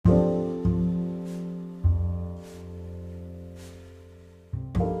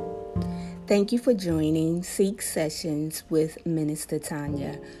Thank you for joining Seek Sessions with Minister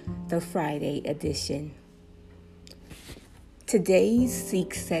Tanya, the Friday edition. Today's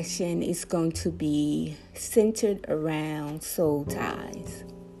Seek Session is going to be centered around soul ties.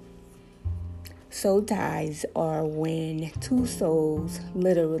 Soul ties are when two souls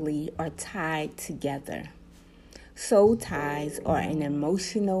literally are tied together. Soul ties are an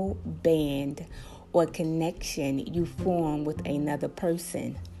emotional band or connection you form with another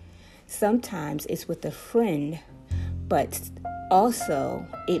person. Sometimes it's with a friend, but also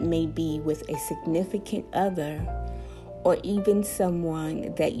it may be with a significant other or even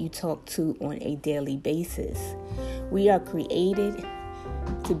someone that you talk to on a daily basis. We are created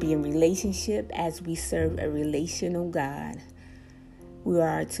to be in relationship as we serve a relational God. We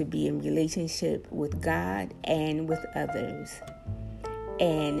are to be in relationship with God and with others.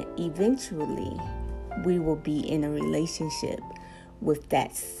 And eventually, we will be in a relationship with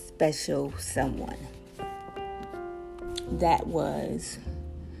that special someone. That was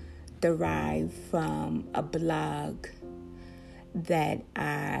derived from a blog that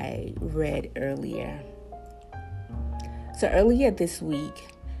I read earlier. So earlier this week,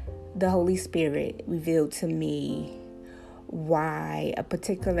 the Holy Spirit revealed to me why a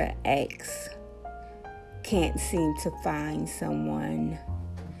particular ex can't seem to find someone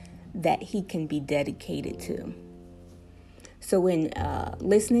that he can be dedicated to. So when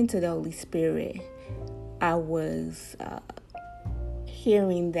listening to the Holy Spirit, I was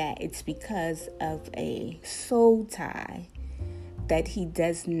hearing that it's because of a soul tie that he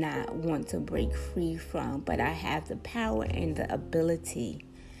does not want to break free from. But I have the power and the ability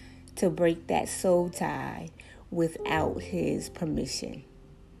to break that soul tie without his permission.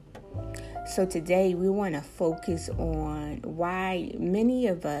 So today we want to focus on why many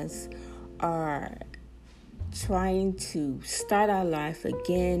of us are trying to start our life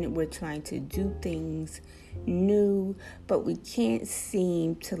again. We're trying to do things new, but we can't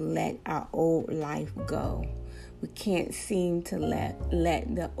seem to let our old life go. We can't seem to let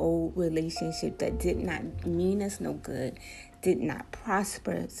the old relationship that did not mean us no good, did not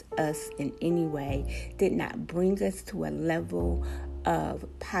prosper us in any way, did not bring us to a level of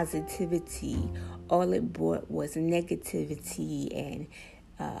positivity. All it brought was negativity and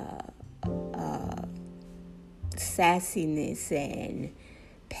sassiness and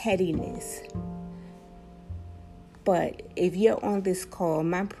pettiness. But if you're on this call,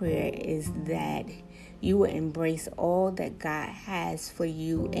 my prayer is that you will embrace all that God has for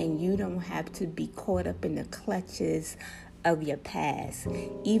you, and you don't have to be caught up in the clutches of your past.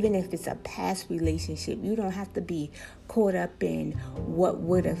 Even if it's a past relationship, you don't have to be caught up in what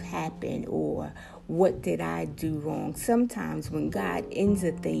would have happened or what did I do wrong. Sometimes when God ends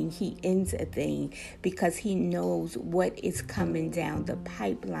a thing, he ends a thing because he knows what is coming down the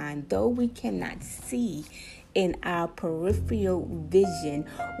pipeline. Though we cannot see in our peripheral vision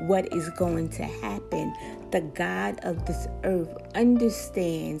what is going to happen, the God of this earth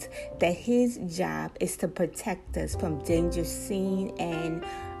understands that his job is to protect us from danger seen and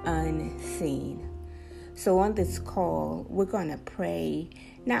unseen. So on this call, we're going to pray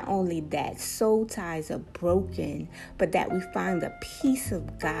not only that soul ties are broken, but that we find the peace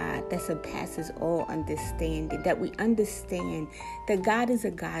of God that surpasses all understanding, that we understand that God is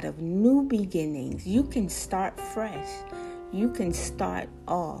a God of new beginnings. You can start fresh. You can start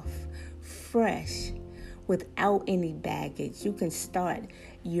off fresh without any baggage. You can start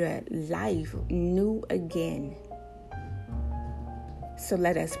your life new again. So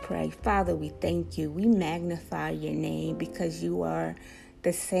let us pray. Father, we thank you. We magnify your name because you are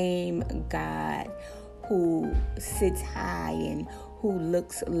the same God who sits high and who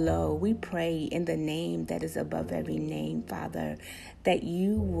looks low. We pray in the name that is above every name, Father, that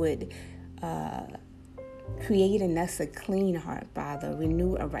you would create in us a clean heart, Father.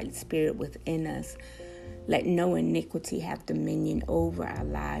 Renew a right spirit within us. Let no iniquity have dominion over our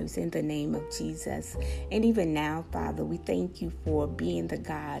lives in the name of Jesus. And even now, Father, we thank you for being the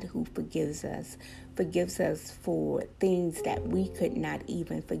God who forgives us for things that we could not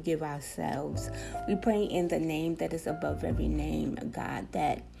even forgive ourselves. We pray in the name that is above every name, God,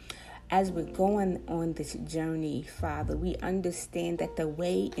 that as we're going on this journey, Father, we understand that the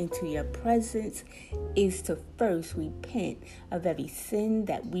way into your presence is to first repent of every sin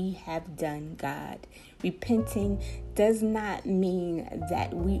that we have done, God. Repenting does not mean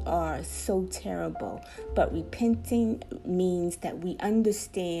that we are so terrible, but repenting means that we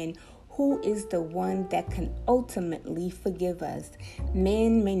understand Who is the one that can ultimately forgive us?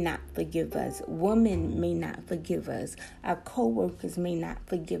 Men may not forgive us. Women may not forgive us. Our co-workers may not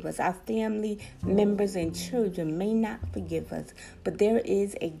forgive us. Our family members and children may not forgive us. But there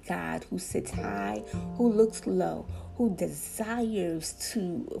is a God who sits high, who looks low, who desires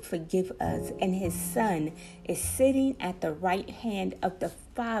to forgive us. And his Son is sitting at the right hand of the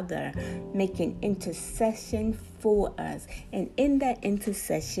Father, making intercession for us. And in that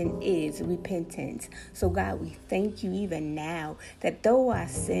intercession is repentance. So God, we thank you even now that though our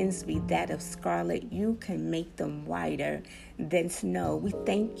sins be that of scarlet, you can make them whiter than snow. We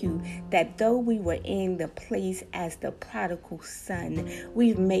thank you that though we were in the place as the prodigal son,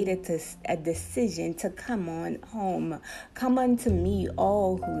 we've made it a decision to come on home. Come unto me,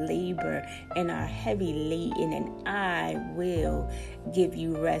 all who labor and are heavy laden, and I will give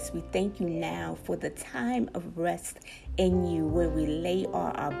you rest. We thank you now for the time of rest in you, where we lay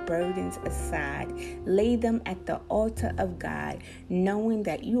all our burdens aside, lay them at the altar of God, knowing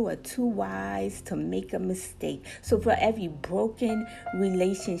that you are too wise to make a mistake. So for every broken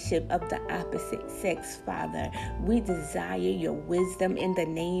relationship of the opposite sex, Father, we desire your wisdom in the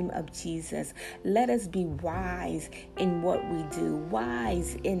name of Jesus. Let us be wise in what we do,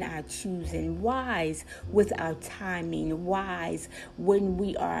 wise in our choosing, wise with our timing, wise when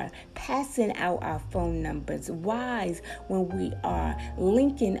we are passing out our phone numbers, wise when we are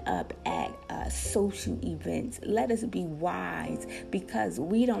linking up at social events. Let us be wise, because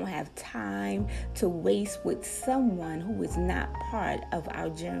we don't have time to waste with someone who is not part of our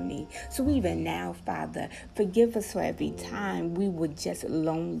journey. So even now, Father, forgive us for every time we were just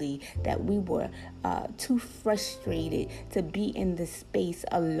lonely, that we were too frustrated to be in the space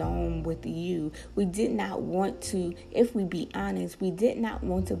alone with you. We did not want to, if we be honest, we did not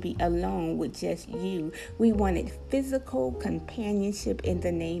want to be alone with just you. We wanted physical companionship in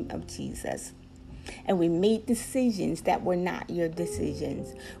the name of Jesus. And we made decisions that were not your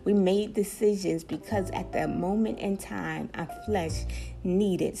decisions. We made decisions because at that moment in time, our flesh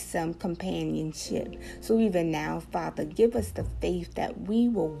needed some companionship. So even now, Father, give us the faith that we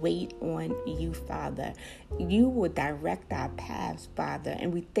will wait on you, Father. You will direct our paths, Father.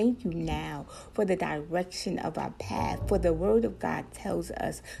 And we thank you now for the direction of our path. For the word of God tells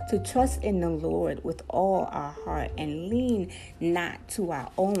us to trust in the Lord with all our heart and lean not to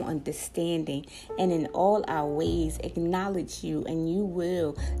our own understanding, and in all our ways acknowledge you, and you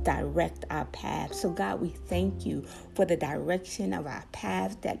will direct our path. So God, we thank you for the direction of our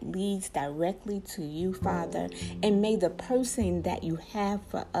path that leads directly to you, Father. And may the person that you have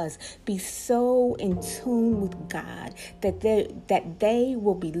for us be so in tune with God that they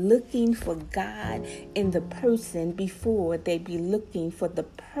will be looking for God in the person before they be looking for the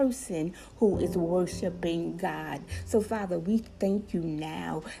person who is worshiping God. So Father, we thank you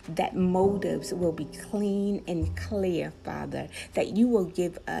now that motives will be clean and clear, Father, that you will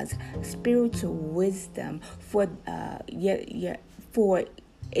give us spiritual wisdom for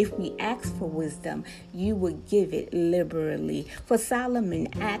if we ask for wisdom, you would give it liberally. For Solomon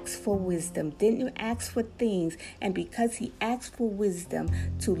asked for wisdom, didn't ask for things. And because he asked for wisdom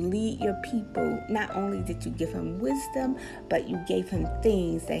to lead your people, not only did you give him wisdom, but you gave him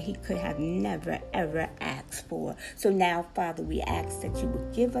things that he could have never, ever asked for. So now, Father, we ask that you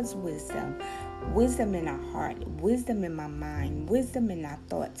would give us wisdom. Wisdom in our heart, wisdom in my mind, wisdom in our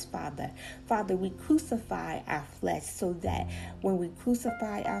thoughts, Father. Father, we crucify our flesh so that when we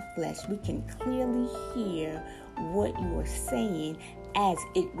crucify our flesh, we can clearly hear what you are saying as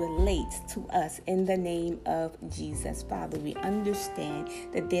it relates to us in the name of Jesus. Father, we understand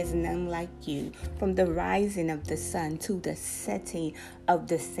that there's none like you. From the rising of the sun to the setting of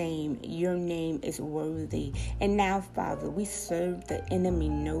the same, your name is worthy. And now, Father, we serve the enemy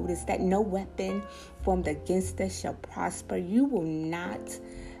notice that no weapon formed against us shall prosper. You will not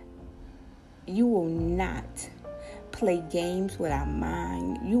play games with our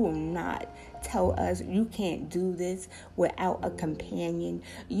mind. You will not tell us you can't do this without a companion.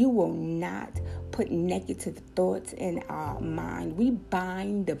 You will not put negative thoughts in our mind. We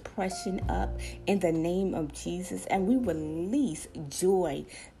bind depression up in the name of Jesus, and we release joy.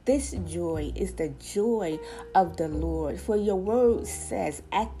 This joy is the joy of the Lord. For your word says,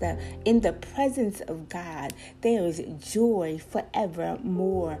 in the presence of God, there is joy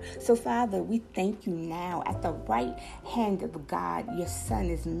forevermore. So, Father, we thank you now. At the right hand of God, your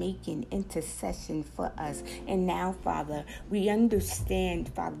Son is making intercession for us. And now, Father, we understand,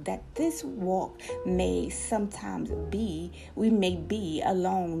 Father, that this walk may sometimes we may be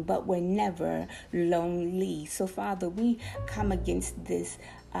alone, but we're never lonely. So, Father, we come against this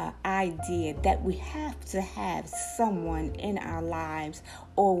idea that we have to have someone in our lives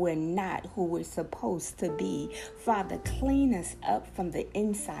or we're not who we're supposed to be. Father, clean us up from the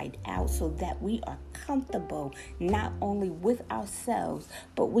inside out so that we are comfortable not only with ourselves,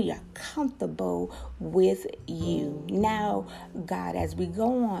 but we are comfortable with you. Now, God, as we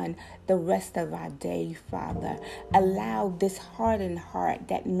go on the rest of our day, Father, allow this hardened heart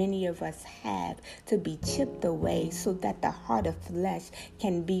that many of us have to be chipped away so that the heart of flesh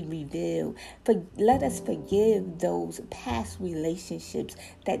can be revealed. Let us forgive those past relationships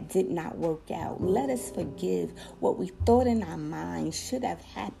that did not work out. Let us forgive what we thought in our minds should have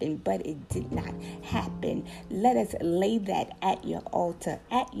happened, but it did not happen. Let us lay that at your altar,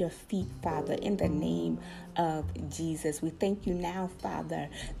 at your feet, Father, in the name of Jesus. We thank you now, Father,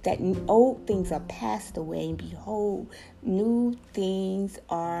 that old things are passed away, and behold, new things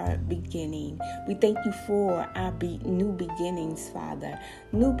are beginning. We thank you for our new beginnings, Father.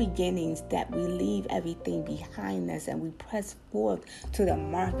 New beginnings that we leave everything behind us and we press forth to the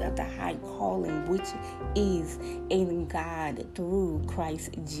mark of the high calling, which is in God through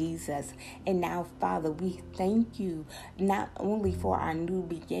Christ Jesus. And now, Father, we thank you not only for our new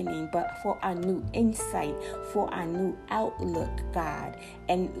beginning, but for our new insight, for our new outlook, God,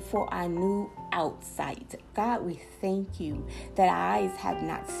 and for our new outsight. God, we thank you that eyes have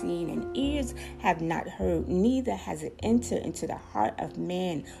not seen and ears have not heard, neither has it entered into the heart of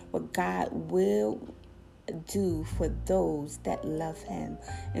man what God will do for those that love him.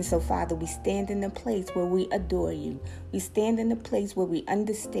 And so, Father, we stand in the place where we adore you. We stand in the place where we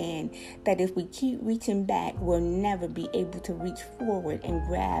understand that if we keep reaching back, we'll never be able to reach forward and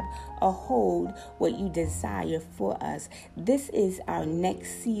grab a hold what you desire for us. This is our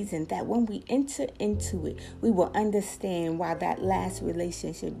next season, that when we enter into it, we will understand why that last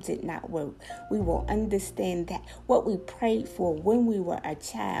relationship did not work. We will understand that what we prayed for when we were a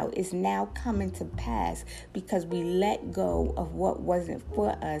child is now coming to pass because we let go of what wasn't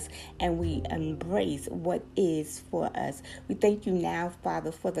for us and we embrace what is for us. We thank you now,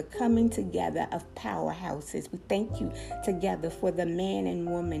 Father, for the coming together of powerhouses. We thank you together for the man and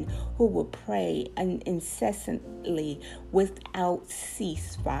woman who will pray incessantly without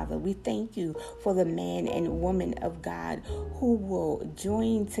cease, Father. We thank you for the man and woman of God who will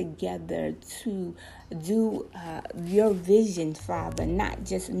join together to do your vision, Father, not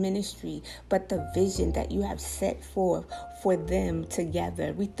just ministry, but the vision that you have set forth for them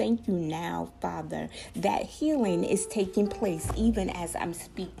together. We thank you now, Father, that healing is taking place even as I'm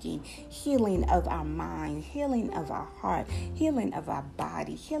speaking. Healing of our mind, healing of our heart, healing of our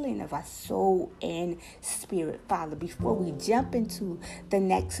body, healing of our soul and spirit, Father. Before we jump into the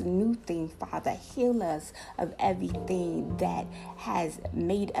next new thing, Father, heal us of everything that has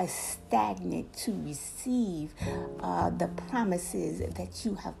made us stagnant to receive the promises that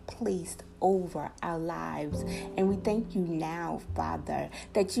you have placed over our lives. And we thank you now, Father,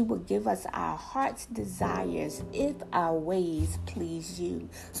 that you will give us our heart's desires if our ways please you.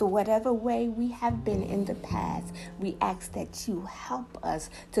 So whatever way we have been in the past, we ask that you help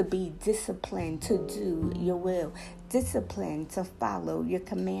us to be disciplined to do your will, disciplined to follow your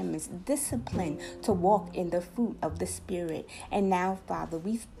commandments, disciplined to walk in the fruit of the Spirit. And now, Father,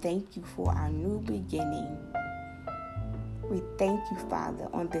 we thank you for our new beginning. We thank you, Father,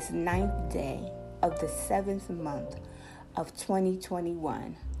 on this 9th day of the 7th month of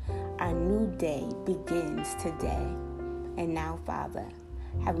 2021. Our new day begins today. And now, Father,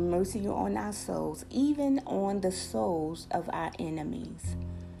 have mercy on our souls, even on the souls of our enemies.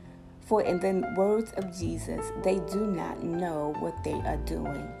 For in the words of Jesus, they do not know what they are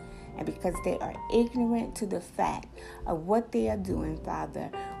doing. And because they are ignorant to the fact of what they are doing, Father,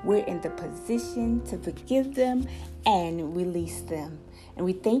 we're in the position to forgive them and release them. And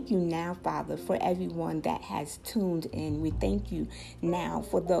we thank you now, Father, for everyone that has tuned in. We thank you now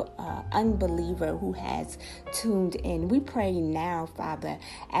for the unbeliever who has tuned in. We pray now, Father,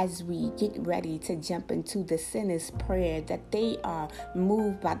 as we get ready to jump into the sinner's prayer, that they are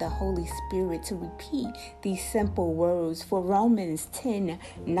moved by the Holy Spirit to repeat these simple words. For Romans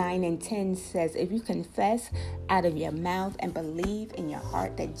 10:9-10 says, if you confess out of your mouth and believe in your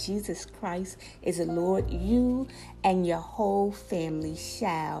heart that Jesus Christ is the Lord, you and your whole family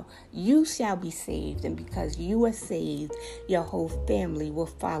shall be saved. And because you are saved, your whole family will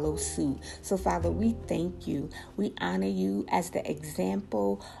follow suit. So, Father, we thank you. We honor you as the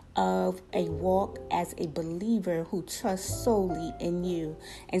example of a walk as a believer who trusts solely in you.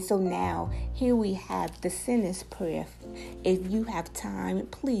 And so now, here we have the sinner's prayer. If you have time,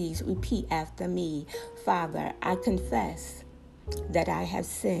 please repeat after me. Father, I confess that I have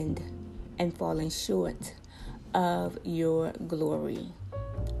sinned and fallen short of your glory.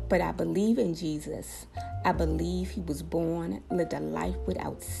 But I believe in Jesus. I believe he was born, lived a life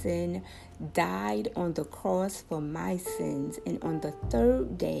without sin, died on the cross for my sins, and on the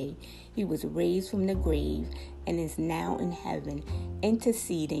third day he was raised from the grave and is now in heaven,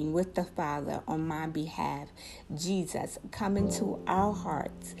 interceding with the Father on my behalf. Jesus, come into our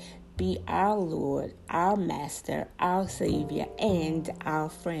hearts. Be our Lord, our Master, our Savior, and our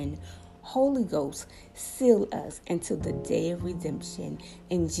friend. Holy Ghost, seal us until the day of redemption.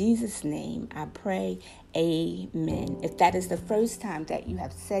 In Jesus' name, I pray. Amen. If that is the first time that you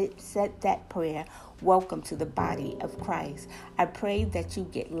have said that prayer, welcome to the body of Christ. I pray that you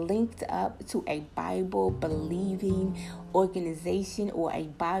get linked up to a Bible-believing organization or a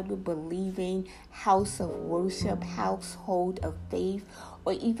Bible-believing house of worship, household of faith,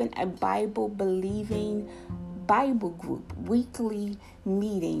 or even a Bible-believing Bible group, weekly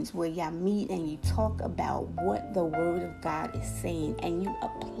meetings where y'all meet and you talk about what the Word of God is saying and you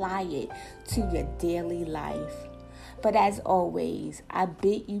apply it to your daily life. But as always, I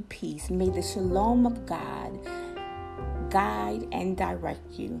bid you peace. May the shalom of God guide and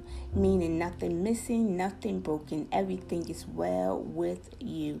direct you, meaning nothing missing, nothing broken, everything is well with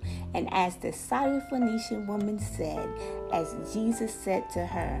you. And as the Syrophoenician woman said, as Jesus said to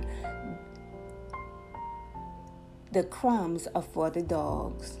her, the crumbs are for the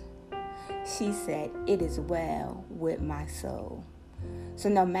dogs. She said, it is well with my soul. So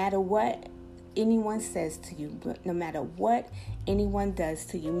no matter what anyone says to you, no matter what anyone does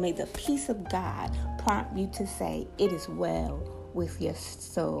to you, may the peace of God prompt you to say, it is well with your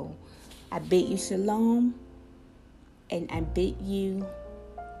soul. I bid you shalom, and I bid you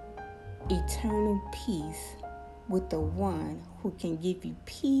eternal peace with the one who can give you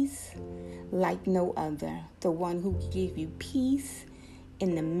peace like no other, the one who can give you peace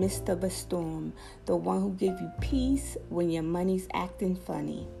in the midst of a storm, the one who gives you peace when your money's acting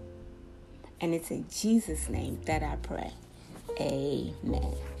funny. And it's in Jesus' name that I pray.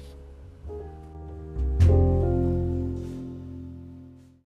 Amen.